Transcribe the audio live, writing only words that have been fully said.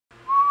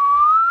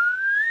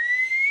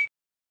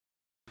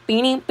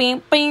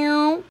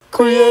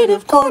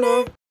Creative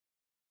Corner.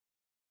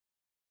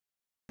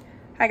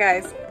 Hi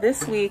guys,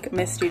 this week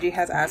Ms.Gigi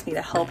has asked me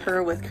to help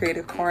her with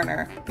Creative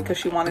Corner because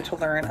she wanted to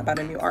learn about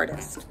a new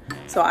artist.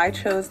 So I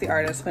chose the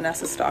artist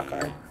Vanessa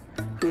Stockard,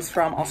 who's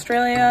from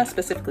Australia,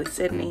 specifically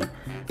Sydney.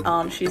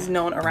 She's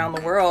known around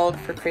the world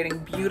for creating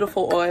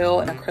beautiful oil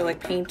and acrylic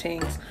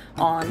paintings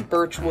on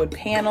birchwood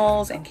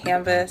panels and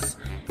canvas,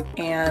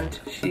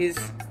 and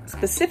she's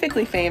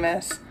specifically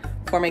famous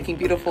for making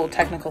beautiful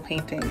technical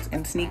paintings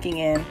and sneaking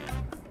in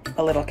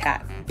a little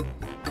cat,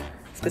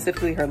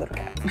 specifically her little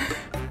cat.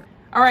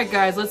 Alright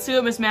guys, let's see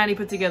what Ms.Maddy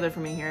put together for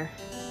me here.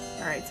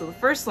 Alright, so the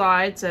first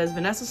slide says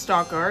Vanessa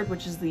Stockard,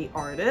 which is the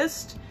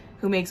artist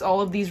who makes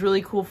all of these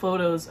really cool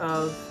photos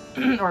of,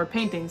 or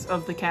paintings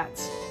of the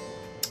cats.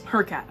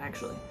 Her cat,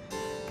 actually.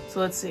 So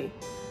let's see.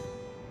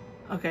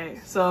 Okay,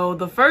 so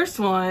the first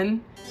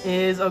one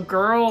is a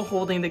girl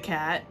holding the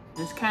cat.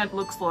 This cat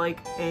looks like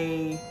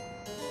a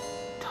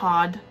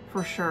Todd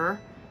for sure,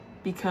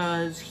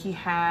 because he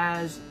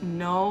has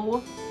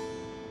no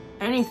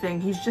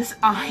anything. He's just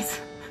eyes.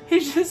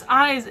 He's just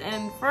eyes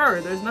and fur.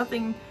 There's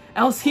nothing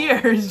else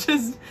here. It's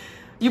just,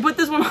 you put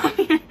this one on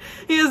here,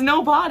 he has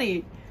no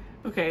body.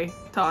 Okay,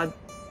 Todd.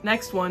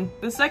 Next one.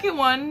 The second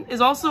one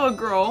is also a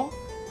girl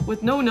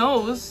with no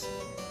nose,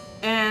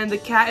 and the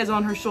cat is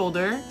on her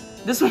shoulder.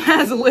 This one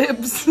has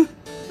lips.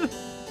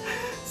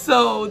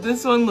 So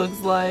this one looks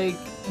like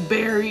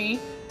Barry.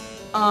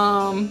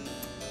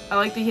 I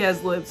like that he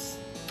has lips.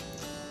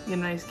 Get a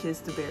nice kiss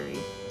to Barry.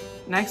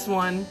 Next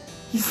one.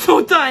 He's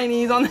so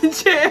tiny, he's on the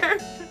chair.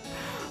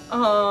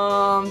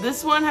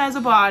 This one has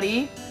a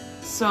body,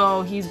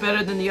 so he's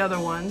better than the other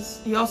ones.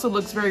 He also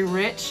looks very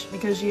rich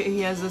because he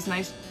has this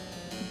nice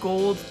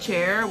gold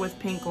chair with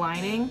pink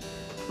lining.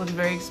 Looks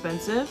very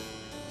expensive.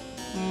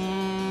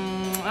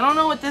 I don't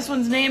know what this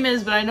one's name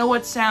is, but I know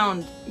what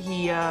sound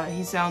he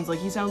sounds like.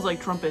 He sounds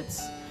like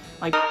trumpets,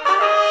 like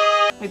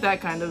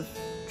that kind of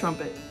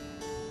trumpet.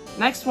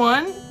 Next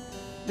one.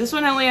 This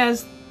one only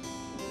has.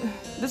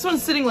 This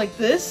one's sitting like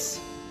this.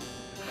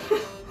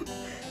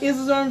 He has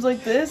his arms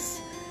like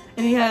this.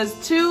 And he has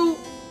two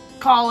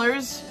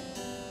collars.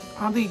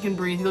 I don't think he can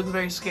breathe. He looks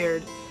very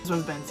scared. This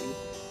one's Benzie.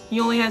 He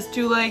only has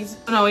 2 legs.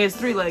 No, he has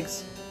 3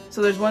 legs.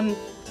 So there's one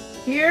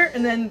here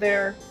and then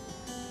there.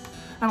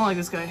 I don't like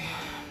this guy.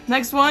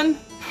 Next one.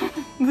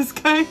 This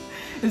guy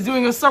is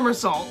doing a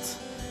somersault.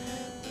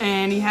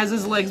 And he has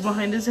his legs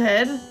behind his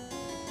head.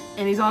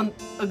 And he's on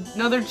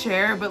another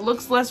chair, but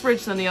looks less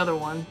rich than the other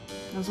one.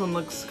 This one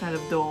looks kind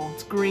of dull.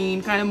 It's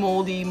green, kind of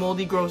moldy,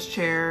 gross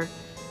chair.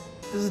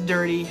 This is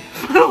dirty.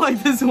 I don't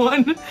like this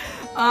one.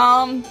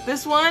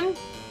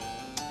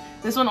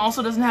 This one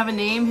also doesn't have a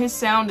name. His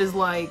sound is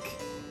like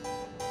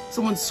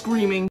someone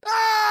screaming.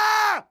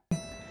 Ah!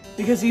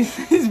 Because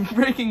he's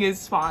breaking his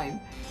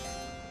spine.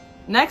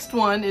 Next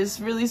one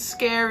is really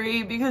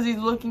scary because he's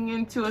looking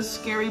into a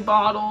scary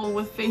bottle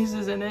with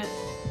faces in it.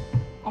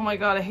 Oh my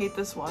god, I hate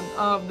this one.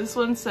 This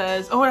one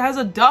says, oh, it has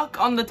a duck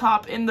on the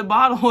top in the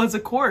bottle as a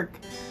cork.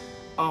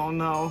 Oh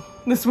no,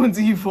 this one's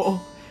evil.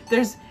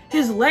 His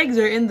legs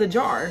are in the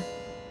jar.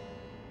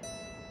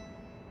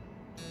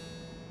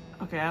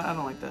 Okay, I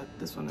don't like that.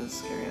 This one is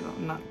scary.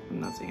 I'm not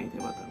saying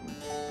anything about that one.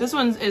 This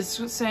one is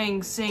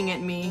saying "sing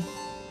at me,"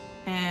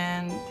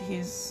 and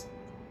he's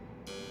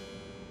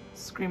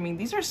screaming.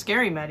 These are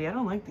scary, Maddie. I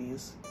don't like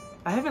these.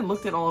 I haven't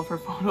looked at all of her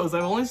photos.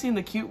 I've only seen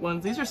the cute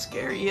ones. These are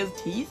scary. He has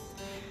teeth,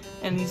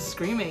 and he's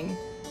screaming.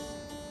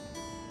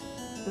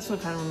 This one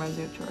kind of reminds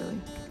me of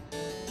Charlie.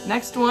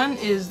 Next one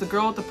is the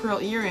girl with the pearl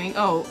earring.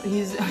 Oh,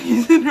 he's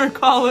in her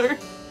collar.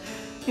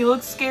 He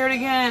looks scared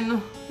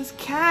again. His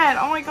cat.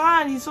 Oh my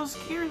god, he's so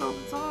scared all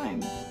the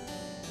time.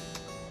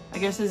 I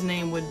guess his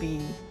name would be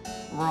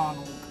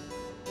Ronald.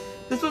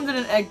 This one's in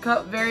an egg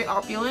cup, very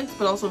opulent,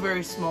 but also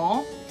very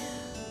small.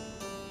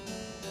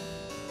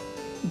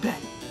 Ben.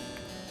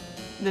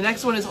 The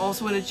next one is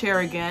also in a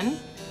chair again.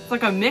 It's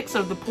like a mix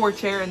of the poor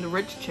chair and the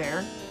rich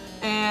chair.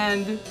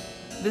 And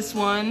this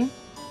one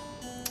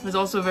is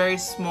also very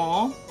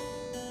small.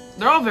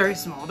 They're all very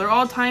small. They're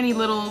all tiny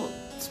little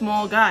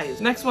small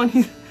guys. Next one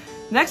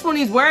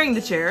he's wearing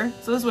the chair.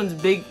 So this one's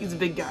big. He's a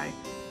big guy.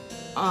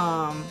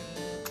 Oh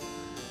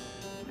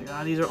my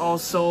god, these are all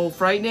so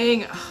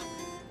frightening.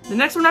 The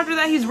next one after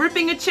that, he's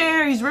ripping a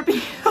chair. He's ripping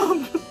it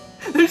up.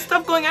 There's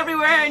stuff going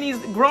everywhere, and he's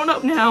grown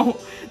up now.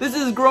 This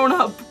is grown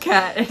up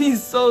cat, and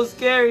he's so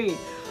scary.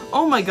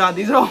 Oh my god,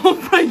 these are all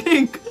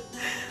frightening.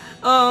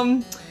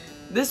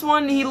 This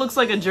one, he looks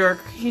like a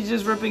jerk. He's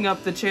just ripping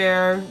up the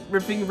chair,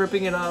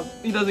 ripping it up.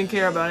 He doesn't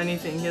care about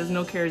anything. He has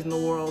no cares in the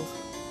world.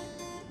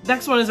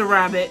 Next one is a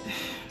rabbit.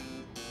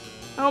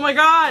 Oh my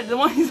god, the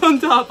one he's on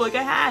top like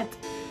a hat.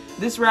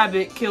 This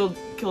rabbit killed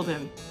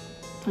him.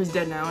 He's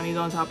dead now, and he's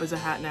on top as a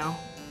hat now.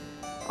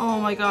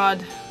 Oh my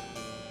god.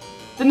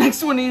 The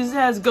next one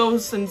has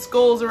ghosts and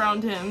skulls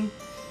around him.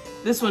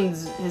 His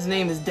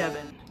name is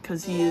Devin,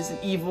 because he is an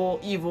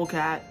evil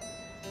cat.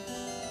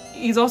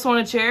 He's also on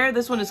a chair.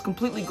 This one is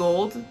completely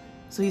gold,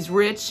 so he's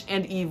rich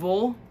and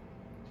evil.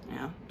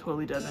 Yeah,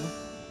 totally Devin.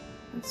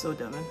 It's so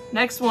Devin.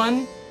 Next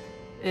one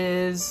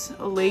is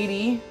a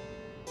lady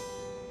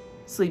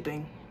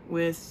sleeping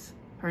with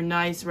her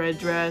nice red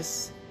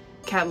dress.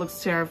 Cat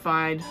looks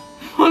terrified.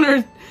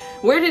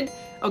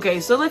 Okay,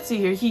 so let's see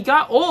here. He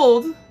got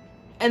old,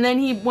 and then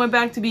he went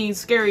back to being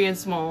scary and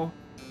small.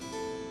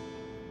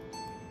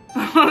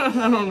 I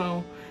don't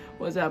know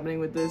what's happening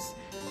with this.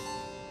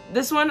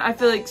 This one, I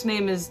feel like his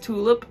name is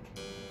Tulip.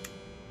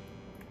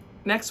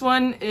 Next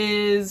one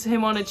is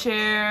him on a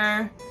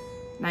chair.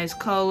 Nice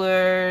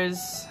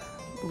colors,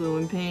 blue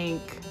and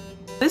pink.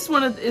 This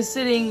one is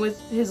sitting with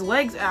his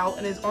legs out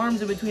and his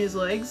arms in between his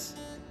legs.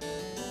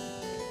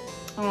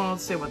 I don't know what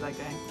to say about that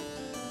guy.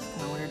 It's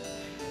kind of weird.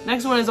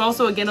 Next one is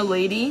also, again, a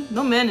lady.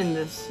 No men in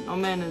this. No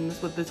men in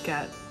this with this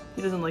cat.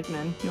 He doesn't like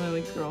men. He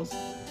only likes girls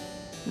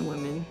and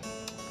women.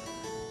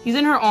 He's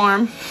in her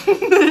arm.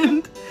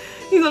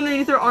 He's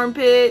underneath her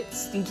armpit.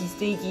 Stinky,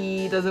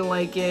 stinky. Doesn't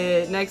like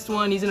it. Next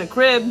one, he's in a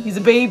crib. He's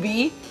a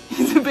baby.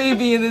 He's a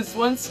baby in this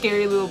one.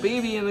 Scary little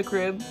baby in the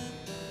crib.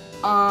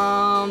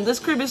 This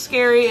crib is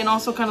scary and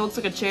also kind of looks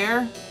like a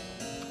chair.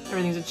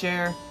 Everything's a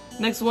chair.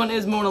 Next one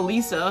is Mona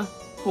Lisa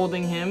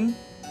holding him.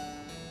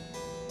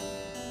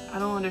 I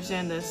don't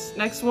understand this.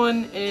 Next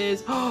one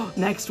is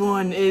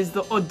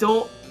the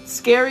adult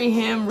scary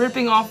him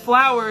ripping off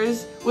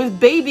flowers with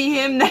baby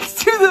him next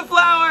to the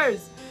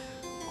flowers.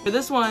 For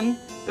this one,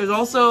 there's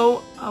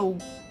also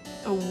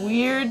a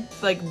weird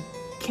like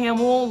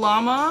camel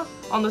llama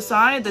on the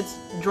side that's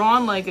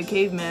drawn like a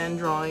caveman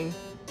drawing.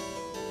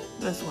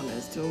 This one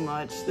is too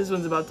much. This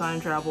one's about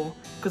time travel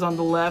because on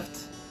the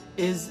left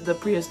is the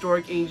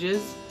prehistoric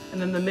ages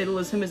and then the middle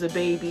is him as a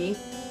baby,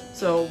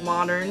 so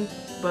modern,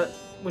 but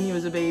when he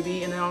was a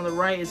baby, and then on the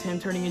right is him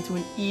turning into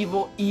an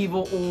evil,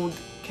 evil old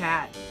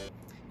cat.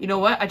 You know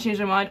what? I changed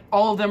my mind.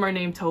 All of them are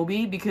named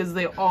Toby because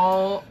they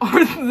all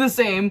are the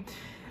same.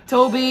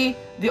 Toby,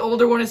 the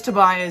older one is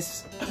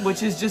Tobias,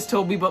 which is just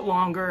Toby but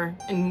longer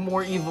and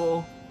more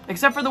evil.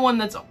 Except for the one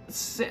that's...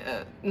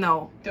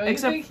 no. Don't you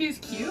think he's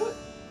cute?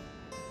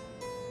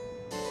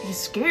 He's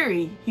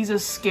scary. He's a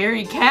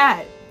scary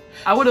cat.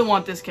 I wouldn't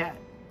want this cat.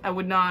 I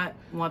would not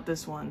want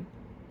this one.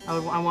 I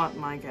want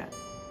my cat.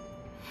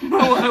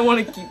 I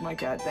want to keep my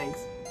cat, thanks.